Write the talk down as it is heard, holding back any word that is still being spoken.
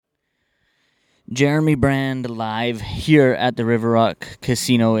Jeremy Brand live here at the River Rock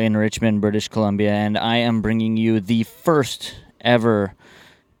Casino in Richmond, British Columbia, and I am bringing you the first ever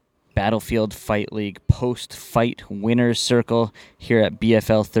Battlefield Fight League post-fight winners circle here at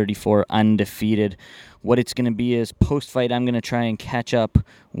BFL 34 Undefeated. What it's going to be is post-fight, I'm going to try and catch up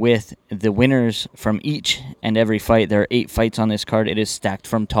with the winners from each and every fight. There are 8 fights on this card. It is stacked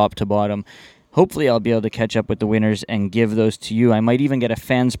from top to bottom. Hopefully I'll be able to catch up with the winners and give those to you. I might even get a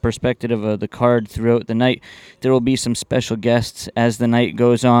fan's perspective of the card throughout the night. There will be some special guests as the night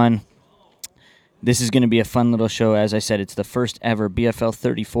goes on. This is going to be a fun little show. As I said, it's the first ever BFL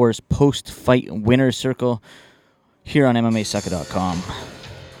 34's post-fight winner's circle here on MMAsucker.com.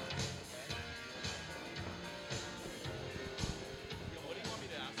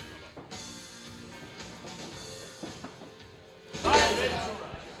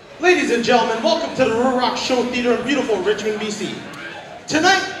 Ladies and gentlemen, welcome to the River Rock Show Theater in beautiful Richmond, BC.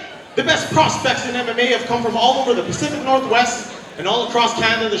 Tonight, the best prospects in MMA have come from all over the Pacific Northwest and all across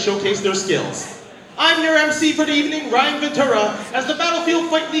Canada to showcase their skills. I'm your MC for the evening, Ryan Ventura, as the Battlefield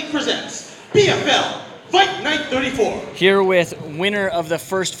Fight League presents BFL Fight Night 34. Here with winner of the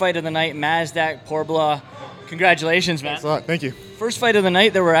first fight of the night, Mazdak Portbla. Congratulations, man. Thanks a lot. Thank you. First fight of the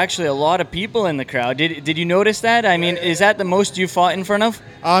night, there were actually a lot of people in the crowd. Did you notice that? I mean, is that the most you fought in front of?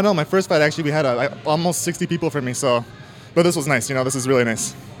 No, my first fight actually we had almost 60 people for me, but this was nice. This is really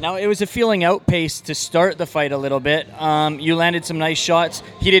nice. Now, it was a feeling out pace to start the fight a little bit. You landed some nice shots.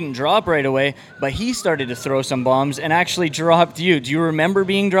 He didn't drop right away, but he started to throw some bombs and actually dropped you. Do you remember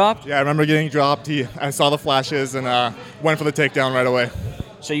being dropped? Yeah, I remember getting dropped. I saw the flashes and went for the takedown right away.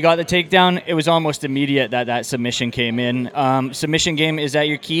 So you got the takedown. It was almost immediate that submission came in. Submission game, is that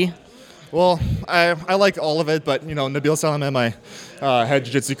your key? Well, I like all of it, but Nabil Salamet, my head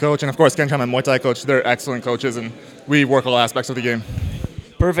jiu-jitsu coach, and of course Ken Chan, my Muay Thai coach, they're excellent coaches, and we work all aspects of the game.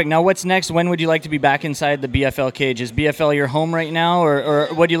 Perfect. Now, what's next? When would you like to be back inside the BFL cage? Is BFL your home right now, or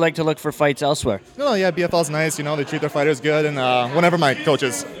would you like to look for fights elsewhere? No, yeah, BFL's nice. They treat their fighters good, and whenever my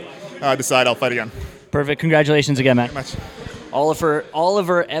coaches decide, I'll fight again. Perfect. Congratulations again, man. Thank you much.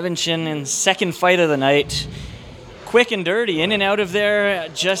 Oliver Evansson in second fight of the night. Quick and dirty, in and out of there,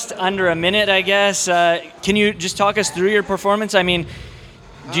 just under a minute, I guess. Can you just talk us through your performance? I mean,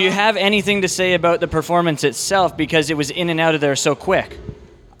 do you have anything to say about the performance itself, because it was in and out of there so quick?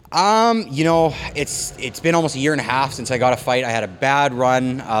 It's been almost a year and a half since I got a fight. I had a bad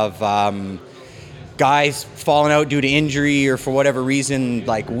run of guys falling out due to injury or for whatever reason,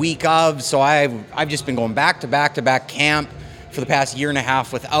 like week of. So I've just been going back to back camp for the past year and a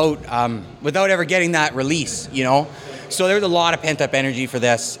half without ever getting that release. So there's a lot of pent up energy for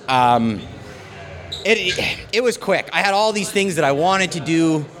this. It was quick. I had all these things that I wanted to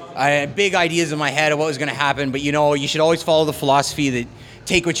do. I had big ideas in my head of what was going to happen, but you should always follow the philosophy that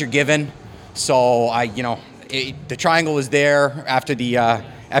take what you're given. So the triangle was there after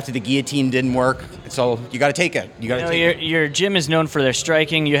the guillotine didn't work. So you got to take it. Your gym is known for their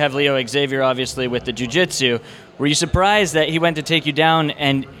striking. You have Leo Xavier, obviously, with the jiu-jitsu. Were you surprised that he went to take you down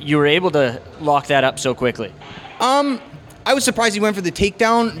and you were able to lock that up so quickly? I was surprised he went for the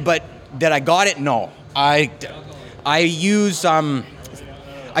takedown, but that I got it, no. I use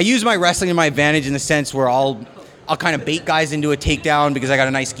my wrestling to my advantage in the sense where I'll kind of bait guys into a takedown because I got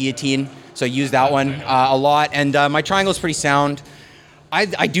a nice guillotine. So I use that one a lot, and my triangle's pretty sound. I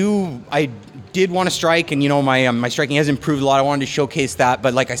did want to strike, and my striking has improved a lot. I wanted to showcase that,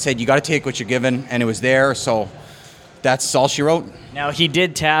 but like I said, you got to take what you're given, and it was there. So that's all she wrote. Now, he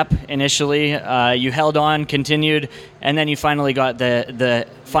did tap initially. You held on, continued, and then you finally got the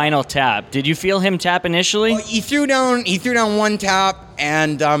final tap. Did you feel him tap initially? Well, he threw down one tap,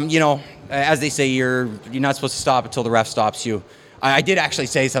 and as they say, you're not supposed to stop until the ref stops you. I did actually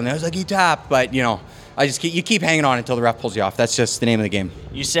say something. I was like, he tapped, but you keep hanging on until the ref pulls you off. That's just the name of the game.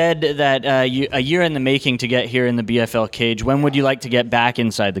 You said that a year in the making to get here in the BFL cage. When would you like to get back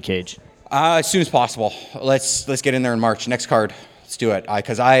inside the cage? As soon as possible. Let's get in there in March. Next card. Let's do it.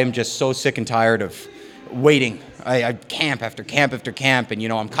 Because I am just so sick and tired of waiting. I camp after camp after camp, and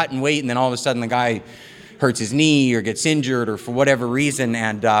I'm cutting weight, and then all of a sudden the guy hurts his knee or gets injured or for whatever reason,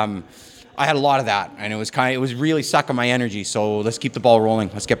 and I had a lot of that, and it was really sucking my energy. So let's keep the ball rolling.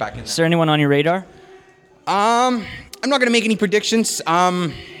 Let's get back in there. Is there anyone on your radar? I'm not going to make any predictions.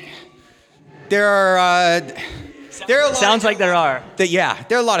 There are Sounds like there are. There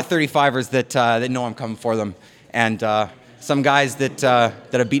are a lot of 35ers that know I'm coming for them, and some guys that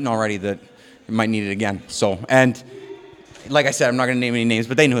I've beaten already that might need it again. So, and Like I said, I'm not going to name any names,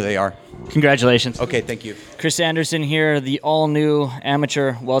 but they know who they are. Congratulations. Okay, thank you. Chris Anderson here, the all-new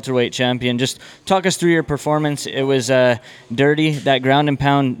amateur welterweight champion. Just talk us through your performance. It was dirty, that ground and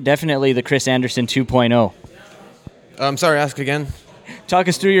pound, definitely the Chris Anderson 2.0. I'm sorry, ask again. Talk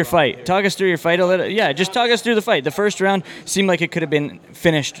us through your fight. Talk us through your fight a little. Yeah, just talk us through the fight. The first round seemed like it could have been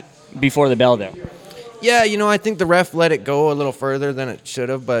finished before the bell there. Yeah, I think the ref let it go a little further than it should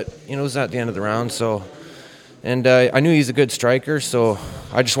have, but, it was at the end of the round, so... And I knew he's a good striker, so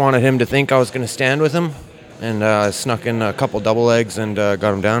I just wanted him to think I was going to stand with him, and I snuck in a couple double legs and got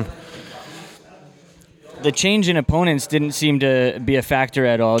him down. The change in opponents didn't seem to be a factor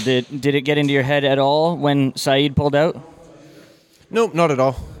at all. Did it get into your head at all when Saeed pulled out? Nope, not at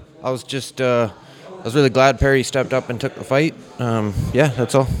all. I was just, I was really glad Perry stepped up and took the fight. Yeah,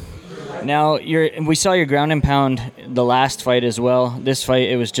 that's all. Now, we saw your ground and pound the last fight as well. This fight,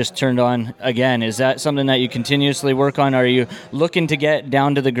 it was just turned on again. Is that something that you continuously work on? Are you looking to get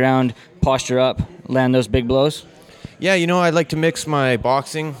down to the ground, posture up, land those big blows? Yeah, I'd like to mix my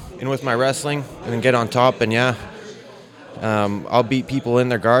boxing in with my wrestling and then get on top, and yeah. I'll beat people in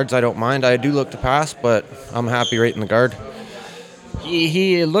their guards. I don't mind. I do look to pass, but I'm happy right in the guard.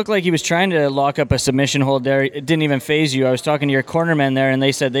 He looked like he was trying to lock up a submission hold there. It didn't even phase you. I was talking to your cornermen there, and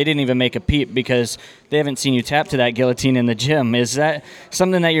they said they didn't even make a peep because they haven't seen you tap to that guillotine in the gym. Is that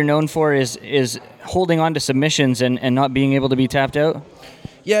something that you're known for, is holding on to submissions and not being able to be tapped out?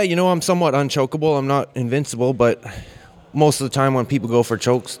 Yeah, I'm somewhat unchokeable. I'm not invincible, but most of the time when people go for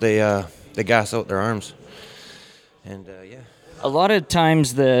chokes, they gas out their arms. And, yeah. A lot of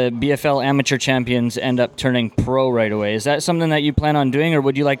times the BFL amateur champions end up turning pro right away. Is that something that you plan on doing, or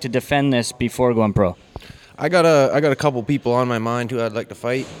would you like to defend this before going pro? I got a couple people on my mind who I'd like to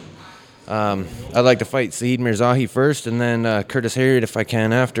fight. I'd like to fight Saeed Mirzahi first, and then Curtis Harriott if I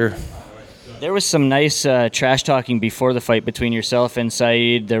can after. There was some nice trash talking before the fight between yourself and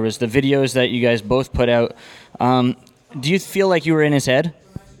Saeed. There was the videos that you guys both put out. Do you feel like you were in his head?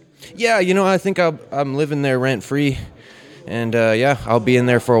 Yeah, I think I'm living there rent-free. And, yeah, I'll be in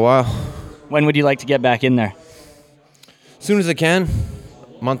there for a while. When would you like to get back in there? As soon as I can.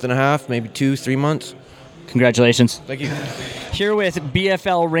 Month and a half, maybe 2-3 months. Congratulations. Thank you. Here with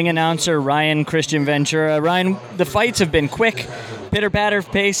BFL ring announcer Ryan Christian Ventura. Ryan, the fights have been quick, pitter-patter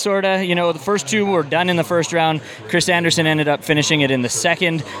pace, sort of. The first two were done in the first round. Chris Anderson ended up finishing it in the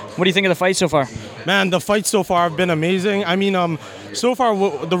second. What do you think of the fight so far? Man, the fights so far have been amazing. I mean, so far,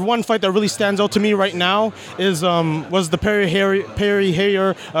 the one fight that really stands out to me right now was the Perry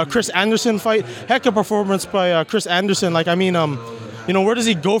Hayer Chris Anderson fight. Heck of a performance by Chris Anderson. Where does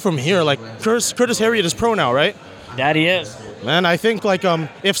he go from here? Curtis Harriott is pro now, right? That he is. Man, I think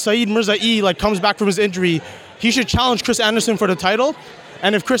if Saeed Mirzahi comes back from his injury, he should challenge Chris Anderson for the title.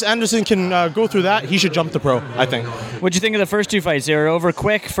 And if Chris Anderson can go through that, he should jump to pro, I think. What'd you think of the first two fights? They were over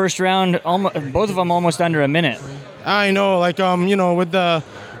quick, first round, both of them almost under a minute. I know, with a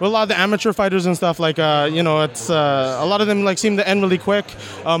lot of the amateur fighters and stuff, it's a lot of them seem to end really quick.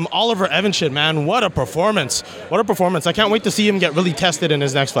 Oliver Evanshit, man, what a performance! What a performance! I can't wait to see him get really tested in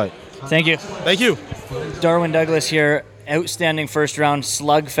his next fight. Thank you. Thank you. Darwin Douglas here. Outstanding first round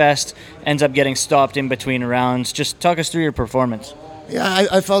slugfest, ends up getting stopped in between rounds. Just talk us through your performance. Yeah,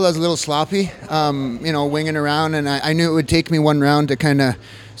 I felt I was a little sloppy, winging around, and I knew it would take me one round to kind of,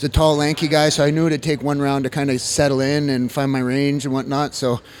 he's a tall, lanky guy, so I knew it would take one round to kind of settle in and find my range and whatnot.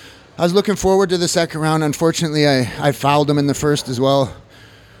 So I was looking forward to the second round. Unfortunately, I fouled him in the first as well,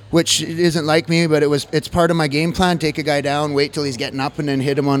 which isn't like me, but it's part of my game plan. Take a guy down, wait till he's getting up, and then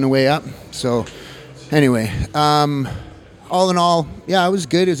hit him on the way up. So anyway, all in all, yeah, it was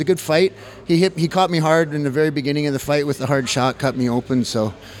good. It was a good fight. He caught me hard in the very beginning of the fight with the hard shot, cut me open.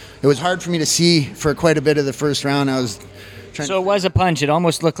 So it was hard for me to see for quite a bit of the first round. I was trying. So it was a punch. It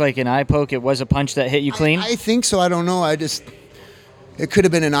almost looked like an eye poke. It was a punch that hit you clean? I think so. I don't know. It could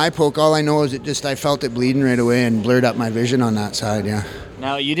have been an eye poke. All I know is I felt it bleeding right away and blurred up my vision on that side, yeah.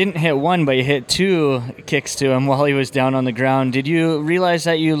 Now, you didn't hit one, but you hit two kicks to him while he was down on the ground. Did you realize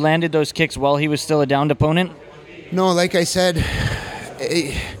that you landed those kicks while he was still a downed opponent? No, like I said,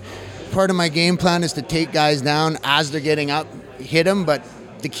 part of my game plan is to take guys down as they're getting up, hit them, but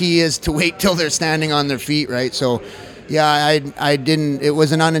the key is to wait till they're standing on their feet, right? So, yeah, I didn't. It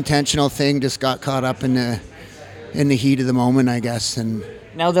was an unintentional thing. Just got caught up in the heat of the moment, I guess. And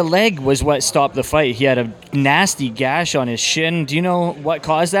now the leg was what stopped the fight. He had a nasty gash on his shin. Do you know what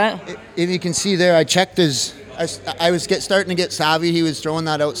caused that? If you can see there, I checked his. I was starting to get savvy. He was throwing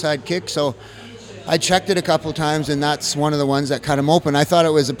that outside kick, so I checked it a couple times, and that's one of the ones that cut him open. I thought it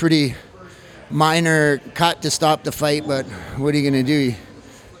was a pretty minor cut to stop the fight, but what are you going to do?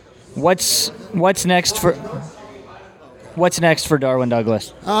 What's next for... What's next for Darwin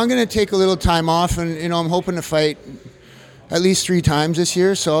Douglas? I'm going to take a little time off, and I'm hoping to fight at least 3 times this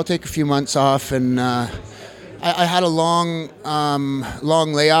year. So I'll take a few months off, and I had a long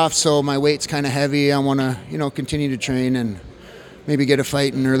layoff, so my weight's kind of heavy. I want to continue to train and maybe get a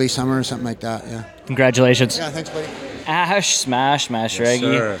fight in early summer or something like that. Yeah. Congratulations. Yeah. Thanks, buddy. Ash Smash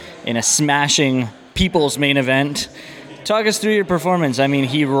Mashragi in a smashing people's main event. Talk us through your performance. I mean,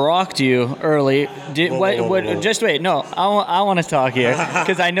 he rocked you early. Just wait. No, I want to talk here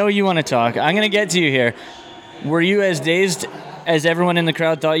because I know you want to talk. I'm going to get to you here. Were you as dazed as everyone in the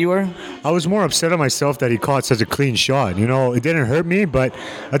crowd thought you were? I was more upset at myself that he caught such a clean shot. It didn't hurt me, but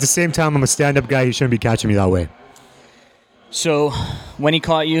at the same time, I'm a stand-up guy. He shouldn't be catching me that way. So when he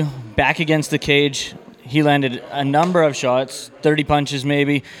caught you back against the cage, he landed a number of shots, 30 punches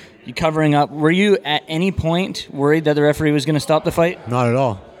maybe. You covering up. Were you at any point worried that the referee was going to stop the fight? Not at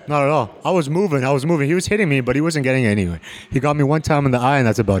all. I was moving. He was hitting me, but he wasn't getting it anywhere. He got me one time in the eye, and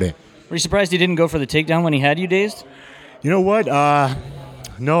that's about it. Were you surprised he didn't go for the takedown when he had you dazed? You know what?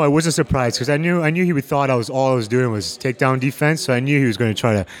 No, I wasn't surprised because I knew he would thought all I was doing was takedown defense, so I knew he was going to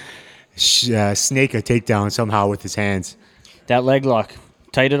try to snake a takedown somehow with his hands. That leg lock,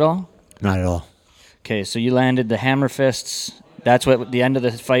 tight at all? Not at all. Okay, so you landed the hammer fists. That's what the end of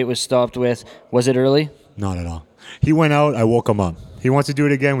the fight was stopped with. Was it early? Not at all. He went out, I woke him up. He wants to do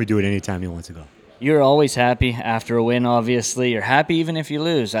it again, we do it anytime he wants to go. You're always happy after a win, obviously. You're happy even if you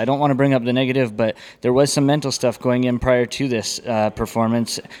lose. I don't want to bring up the negative, but there was some mental stuff going in prior to this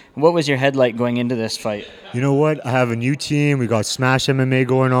performance. What was your head like going into this fight? You know what? I have a new team. We got Smash MMA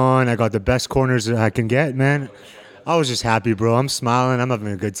going on. I got the best corners that I can get, man. I was just happy, bro. I'm smiling. I'm having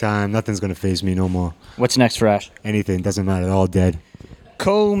a good time. Nothing's going to faze me no more. What's next for Ash? Anything. Doesn't matter. They're all dead.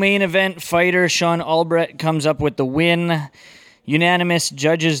 Co-main event fighter Sean Albrecht comes up with the win. Unanimous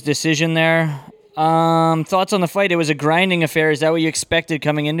judges' decision there. Thoughts on the fight? It was a grinding affair. Is that what you expected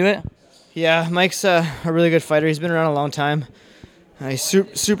coming into it? Yeah, Mike's a really good fighter. He's been around a long time. He's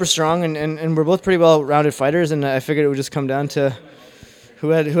super strong, and we're both pretty well-rounded fighters, and I figured it would just come down to who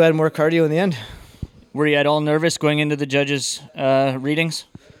had more cardio in the end. Were you at all nervous going into the judges' readings?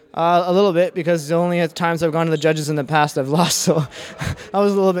 A little bit, because the only times I've gone to the judges in the past I've lost, so I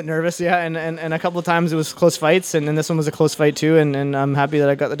was a little bit nervous, yeah, and a couple of times it was close fights, and then this one was a close fight too, and I'm happy that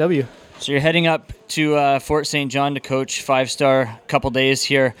I got the W. So you're heading up to Fort St. John to coach 5-star couple days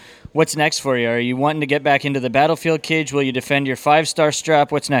here. What's next for you? Are you wanting to get back into the battlefield cage? Will you defend your 5-star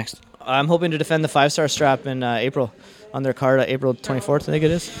strap? What's next? I'm hoping to defend the 5-star strap in April, on their card, April 24th, I think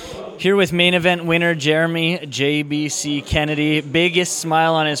it is. Here with main event winner Jeremy JBC Kennedy. Biggest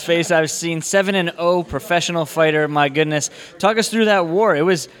smile on his face I've seen. 7-0 professional fighter, my goodness. Talk us through that war. It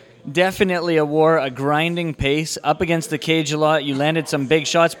was definitely a war, a grinding pace, up against the cage a lot. You landed some big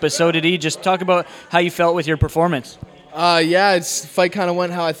shots, but so did he. Just talk about how you felt with your performance. The fight kind of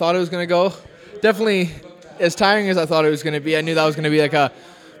went how I thought it was going to go. Definitely as tiring as I thought it was going to be. I knew that was going to be like a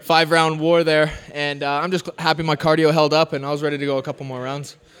 5-round war there, and I'm just happy my cardio held up, and I was ready to go a couple more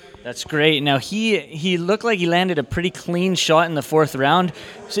rounds. That's great. Now, he looked like he landed a pretty clean shot in the 4th round.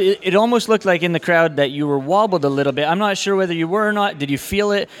 So it almost looked like in the crowd that you were wobbled a little bit. I'm not sure whether you were or not. Did you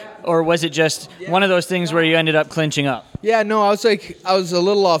feel it? Or was it just one of those things where you ended up clinching up? Yeah, no, I was a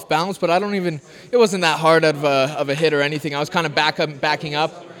little off balance, but it wasn't that hard of a hit or anything. I was kind of backing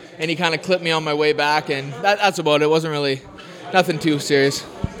up, and he kind of clipped me on my way back, and that's about it. It wasn't really nothing too serious.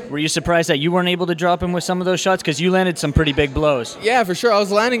 Were you surprised that you weren't able to drop him with some of those shots? Because you landed some pretty big blows. Yeah, for sure. I was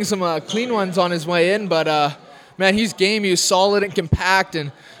landing some clean ones on his way in, but man, he's game. He was solid and compact,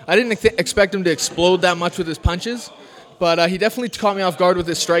 and I didn't expect him to explode that much with his punches, but he definitely caught me off guard with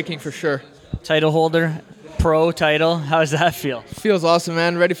his striking for sure. Title holder, pro title. How does that feel? Feels awesome,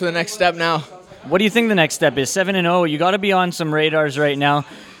 man. Ready for the next step now. What do you think the next step is? 7-0. You got to be on some radars right now.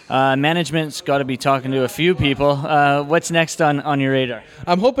 Management's got to be talking to a few people. What's next on your radar?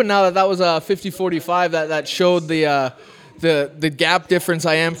 I'm hoping now that was a 50-45 that showed the gap difference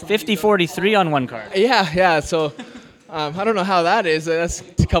I am. 50-43 on one card. Yeah. So I don't know how that is. That's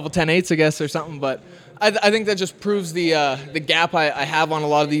a couple 10-8s, I guess, or something. But I think that just proves the gap I have on a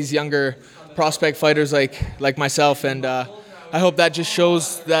lot of these younger prospect fighters like myself. And I hope that just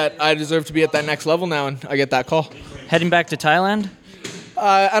shows that I deserve to be at that next level now, and I get that call. Heading back to Thailand?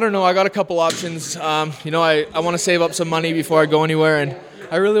 I don't know. I got a couple options. I want to save up some money before I go anywhere, and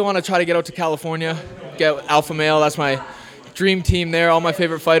I really want to try to get out to California, get Alpha Male. That's my dream team there. All my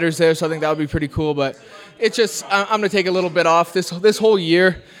favorite fighters there, so I think that would be pretty cool. But it's just I'm going to take a little bit off. This whole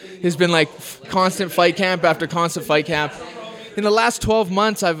year has been like constant fight camp after constant fight camp. In the last 12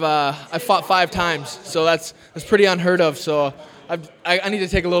 months, I've fought 5 times, so that's pretty unheard of. So I need to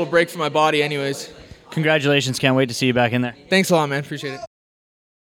take a little break from my body, anyways. Congratulations. Can't wait to see you back in there. Thanks a lot, man. Appreciate it.